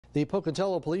The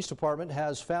Pocatello Police Department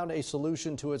has found a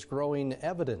solution to its growing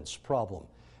evidence problem.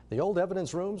 The old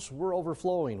evidence rooms were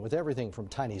overflowing with everything from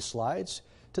tiny slides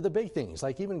to the big things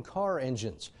like even car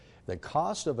engines. The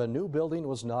cost of a new building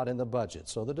was not in the budget,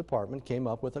 so the department came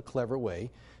up with a clever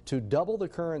way to double the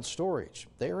current storage.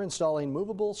 They are installing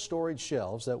movable storage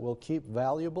shelves that will keep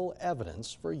valuable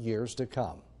evidence for years to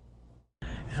come.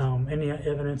 Any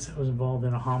evidence that was involved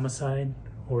in a homicide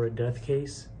or a death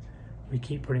case, we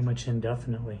keep pretty much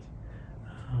indefinitely,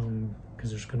 because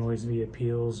there's going to always be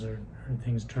appeals or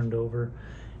things turned over.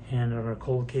 And on our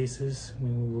cold cases,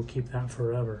 we will keep that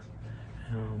forever.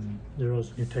 There are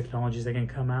new technologies that can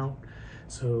come out,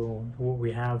 so what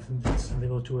we have that's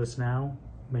available to us now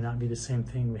may not be the same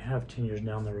thing we have 10 years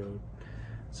down the road.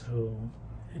 So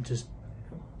it just,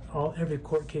 every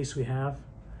court case we have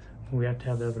to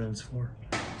have evidence for.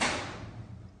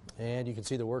 And you can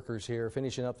see the workers here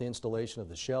finishing up the installation of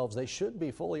the shelves. They should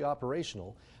be fully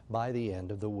operational by the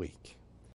end of the week.